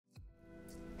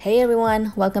Hey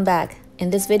everyone, welcome back. In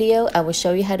this video, I will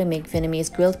show you how to make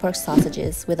Vietnamese grilled pork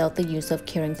sausages without the use of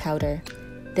curing powder.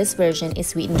 This version is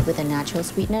sweetened with a natural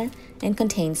sweetener and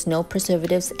contains no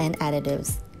preservatives and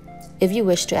additives. If you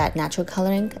wish to add natural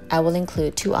coloring, I will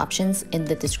include two options in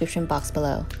the description box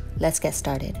below. Let's get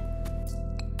started.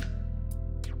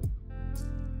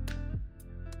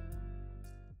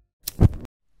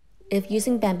 If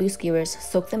using bamboo skewers,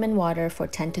 soak them in water for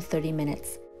 10 to 30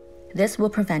 minutes. This will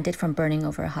prevent it from burning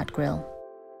over a hot grill.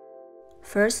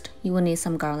 First, you will need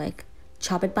some garlic.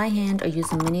 Chop it by hand or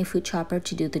use a mini food chopper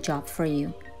to do the job for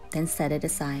you. Then set it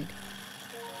aside.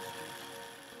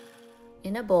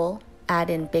 In a bowl, add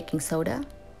in baking soda,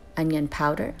 onion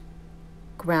powder,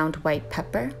 ground white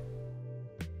pepper,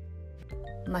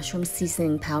 mushroom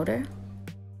seasoning powder,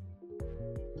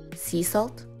 sea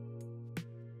salt,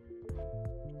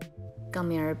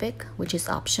 gum arabic, which is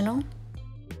optional,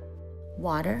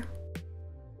 water,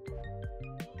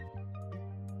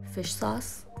 fish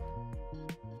sauce,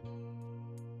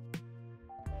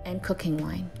 and cooking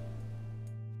wine.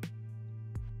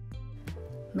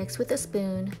 Mix with a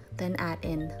spoon, then add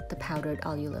in the powdered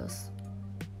allulose.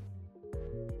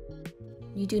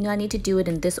 You do not need to do it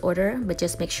in this order, but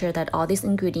just make sure that all these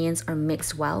ingredients are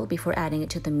mixed well before adding it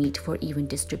to the meat for even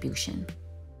distribution.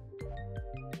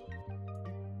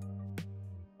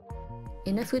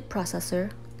 In a food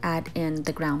processor, add in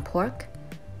the ground pork,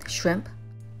 shrimp,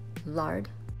 lard,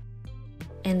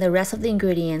 and the rest of the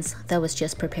ingredients that was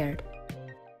just prepared.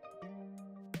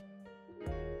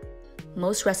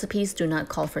 Most recipes do not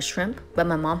call for shrimp, but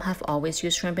my mom have always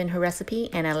used shrimp in her recipe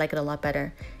and I like it a lot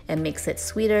better. It makes it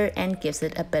sweeter and gives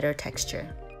it a better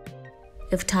texture.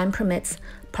 If time permits,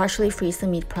 partially freeze the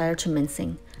meat prior to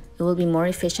mincing. It will be more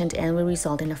efficient and will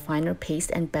result in a finer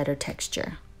paste and better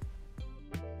texture.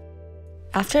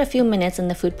 After a few minutes in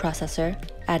the food processor,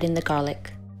 add in the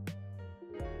garlic.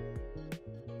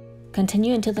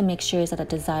 Continue until the mixture is at a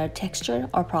desired texture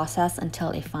or process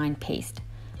until a fine paste.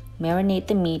 Marinate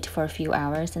the meat for a few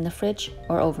hours in the fridge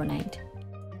or overnight.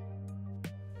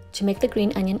 To make the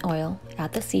green onion oil,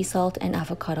 add the sea salt and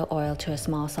avocado oil to a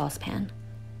small saucepan.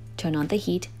 Turn on the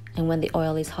heat, and when the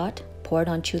oil is hot, pour it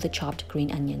onto the chopped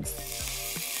green onions.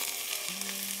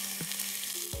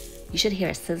 You should hear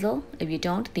a sizzle. If you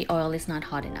don't, the oil is not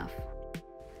hot enough.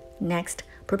 Next,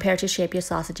 prepare to shape your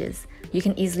sausages. You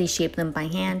can easily shape them by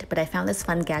hand, but I found this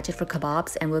fun gadget for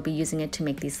kebabs and will be using it to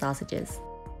make these sausages.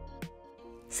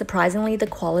 Surprisingly, the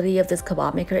quality of this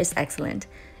kebab maker is excellent.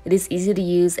 It is easy to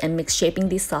use and makes shaping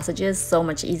these sausages so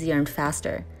much easier and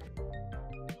faster.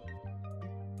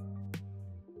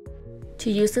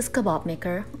 To use this kebab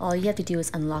maker, all you have to do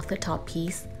is unlock the top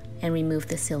piece and remove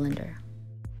the cylinder.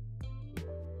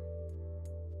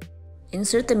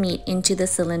 Insert the meat into the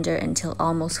cylinder until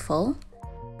almost full.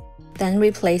 Then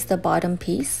replace the bottom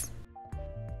piece.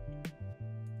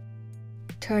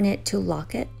 Turn it to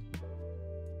lock it.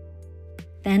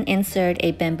 Then insert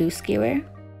a bamboo skewer.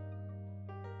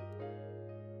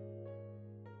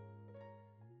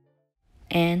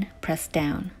 And press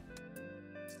down.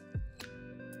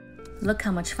 Look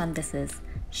how much fun this is.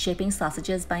 Shaping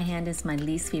sausages by hand is my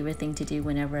least favorite thing to do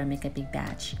whenever I make a big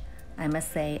batch. I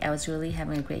must say, I was really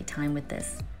having a great time with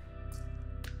this.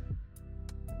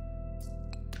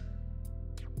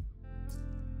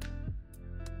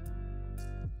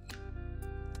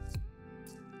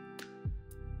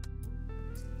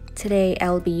 Today, I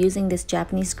will be using this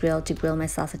Japanese grill to grill my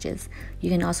sausages. You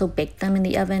can also bake them in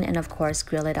the oven and of course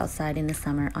grill it outside in the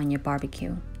summer on your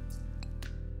barbecue.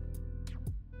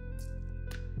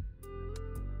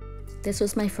 This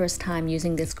was my first time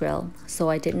using this grill, so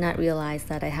I did not realize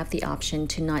that I have the option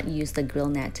to not use the grill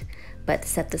net, but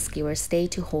set the skewer stay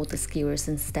to hold the skewers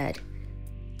instead.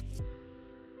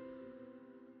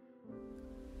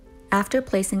 After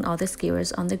placing all the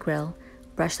skewers on the grill,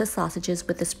 brush the sausages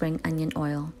with the spring onion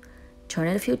oil. Turn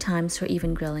it a few times for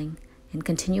even grilling, and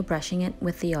continue brushing it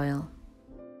with the oil.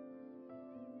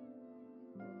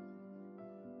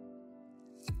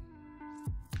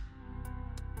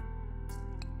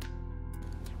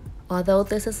 Although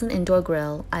this is an indoor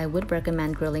grill, I would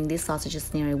recommend grilling these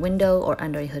sausages near a window or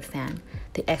under a hood fan.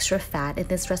 The extra fat in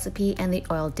this recipe and the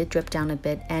oil did drip down a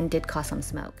bit and did cause some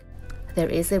smoke. There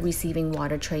is a receiving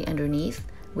water tray underneath,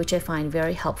 which I find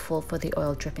very helpful for the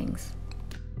oil drippings.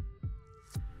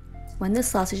 When the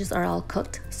sausages are all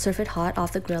cooked, serve it hot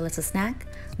off the grill as a snack,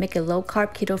 make a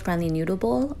low-carb keto-friendly noodle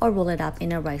bowl, or roll it up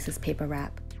in a Rice's paper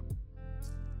wrap.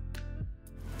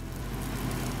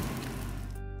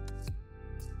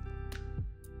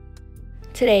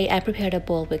 Today, I prepared a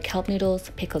bowl with kelp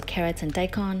noodles, pickled carrots and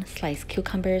daikon, sliced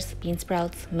cucumbers, bean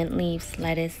sprouts, mint leaves,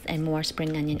 lettuce, and more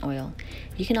spring onion oil.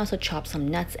 You can also chop some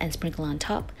nuts and sprinkle on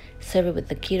top, serve it with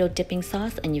the keto dipping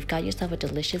sauce, and you've got yourself a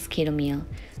delicious keto meal.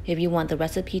 If you want the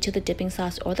recipe to the dipping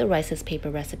sauce or the Riceless paper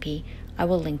recipe, I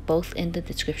will link both in the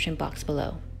description box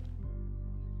below.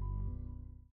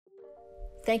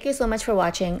 Thank you so much for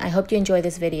watching. I hope you enjoyed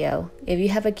this video. If you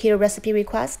have a keto recipe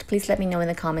request, please let me know in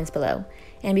the comments below.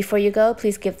 And before you go,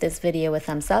 please give this video a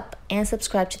thumbs up and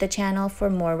subscribe to the channel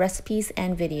for more recipes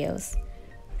and videos.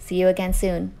 See you again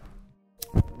soon.